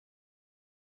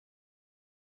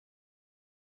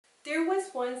There was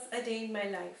once a day in my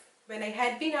life when I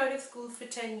had been out of school for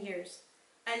 10 years.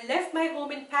 I left my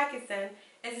home in Pakistan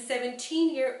as a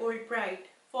 17-year-old bride,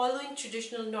 following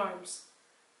traditional norms.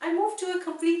 I moved to a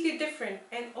completely different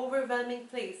and overwhelming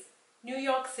place, New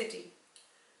York City.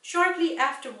 Shortly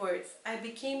afterwards, I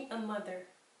became a mother.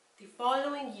 The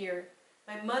following year,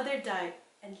 my mother died,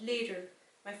 and later,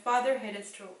 my father had a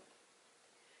stroke.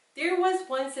 There was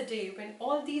once a day when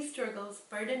all these struggles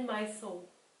burdened my soul.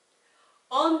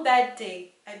 On that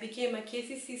day, I became a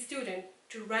KCC student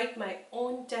to write my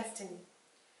own destiny.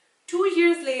 2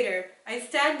 years later, I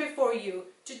stand before you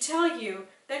to tell you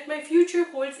that my future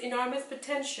holds enormous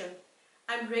potential.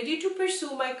 I'm ready to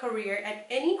pursue my career at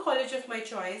any college of my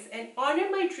choice and honor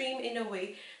my dream in a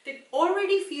way that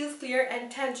already feels clear and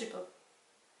tangible.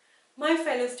 My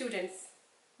fellow students,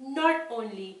 not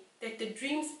only that the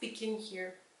dreams begin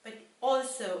here, but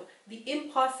also the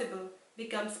impossible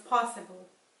becomes possible.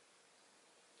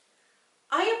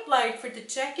 I applied for the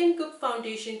Jack and Cook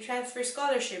Foundation Transfer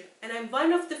Scholarship, and I'm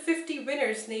one of the 50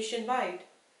 winners nationwide.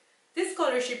 This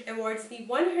scholarship awards me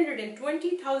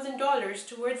 $120,000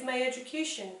 towards my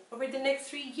education over the next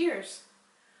 3 years.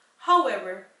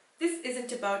 However, this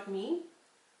isn't about me.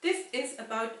 This is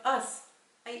about us.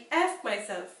 I asked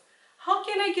myself, how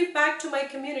can I give back to my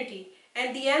community?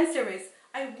 And the answer is,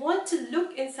 I want to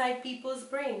look inside people's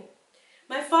brain.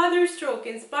 My father's stroke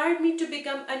inspired me to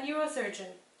become a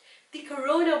neurosurgeon. The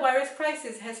coronavirus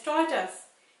crisis has taught us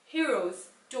heroes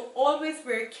don't always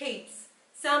wear capes.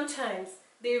 Sometimes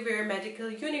they wear medical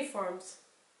uniforms.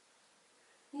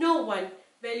 No one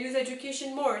values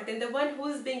education more than the one who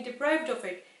is being deprived of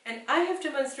it, and I have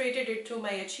demonstrated it through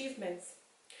my achievements.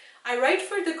 I write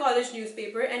for the college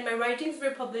newspaper, and my writings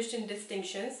were published in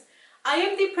distinctions. I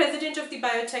am the president of the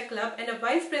Biotech Club and a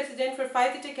vice president for Phi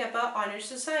Theta Kappa Honors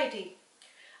Society.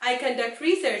 I conduct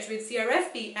research with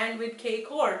CRSP and with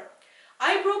K-Core.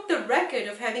 I broke the record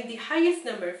of having the highest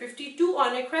number, 52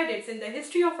 honor credits in the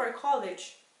history of our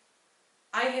college.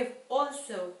 I have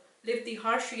also lived the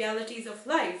harsh realities of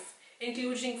life,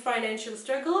 including financial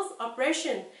struggles,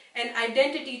 oppression, and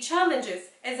identity challenges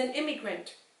as an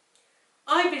immigrant.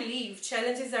 I believe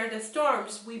challenges are the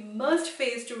storms we must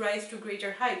face to rise to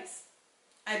greater heights.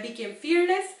 I became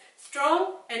fearless,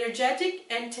 strong, energetic,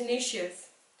 and tenacious.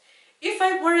 If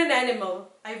I were an animal,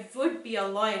 I would be a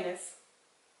lioness.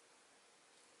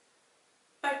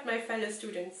 But my fellow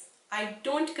students, I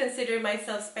don't consider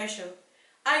myself special.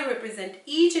 I represent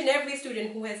each and every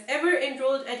student who has ever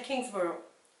enrolled at Kingsborough.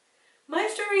 My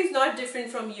story is not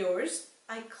different from yours.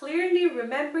 I clearly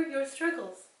remember your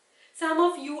struggles. Some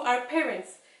of you are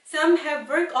parents, some have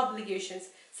work obligations,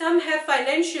 some have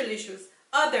financial issues,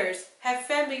 others have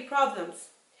family problems.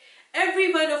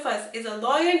 Every one of us is a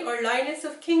lion or lioness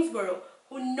of Kingsborough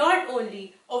who not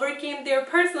only overcame their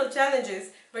personal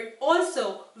challenges but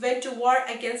also went to war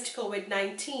against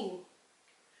COVID-19.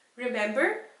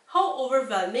 Remember how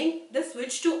overwhelming the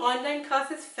switch to online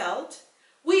classes felt?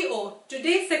 We owe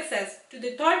today's success to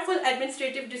the thoughtful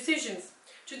administrative decisions,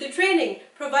 to the training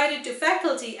provided to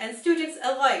faculty and students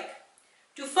alike,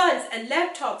 to funds and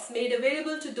laptops made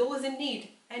available to those in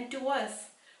need, and to us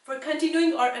for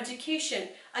continuing our education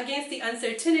against the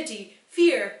uncertainty,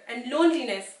 fear, and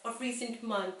loneliness of recent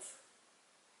months.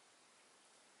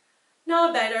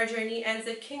 Now that our journey ends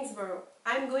at Kingsborough,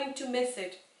 I'm going to miss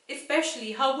it,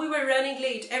 especially how we were running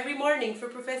late every morning for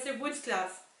Professor Wood's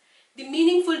class, the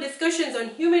meaningful discussions on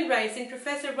human rights in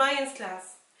Professor Ryan's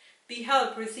class, the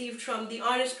help received from the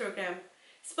honors program,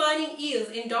 spawning eels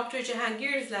in Dr.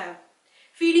 Jahangir's lab,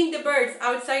 feeding the birds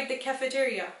outside the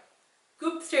cafeteria,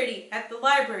 group study at the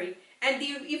library, and the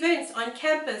events on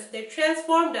campus that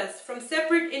transformed us from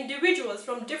separate individuals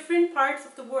from different parts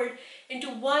of the world into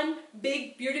one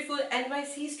big, beautiful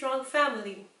NYC strong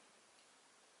family.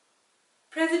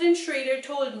 President Schrader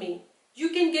told me, "You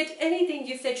can get anything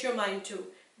you set your mind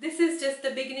to. This is just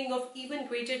the beginning of even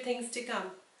greater things to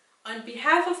come." On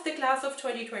behalf of the class of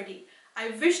 2020, I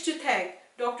wish to thank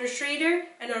Dr. Schrader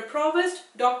and our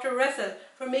provost, Dr. Russell,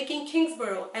 for making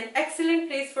Kingsborough an excellent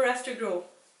place for us to grow.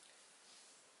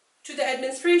 To the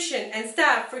administration and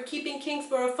staff for keeping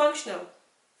Kingsborough functional,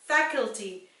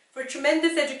 faculty for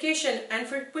tremendous education and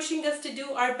for pushing us to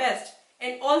do our best,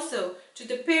 and also to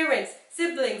the parents,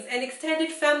 siblings, and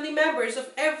extended family members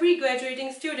of every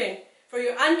graduating student for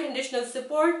your unconditional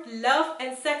support, love,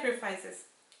 and sacrifices.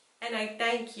 And I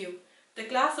thank you, the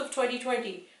class of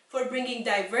 2020, for bringing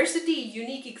diversity,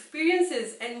 unique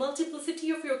experiences, and multiplicity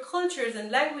of your cultures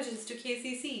and languages to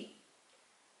KCC.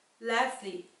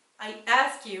 Lastly, I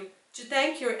ask you to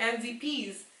thank your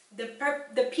MVPs,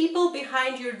 the people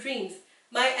behind your dreams.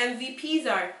 My MVPs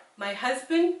are my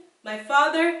husband, my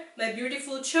father, my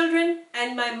beautiful children,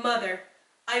 and my mother.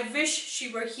 I wish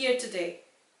she were here today.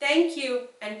 Thank you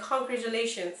and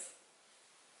congratulations.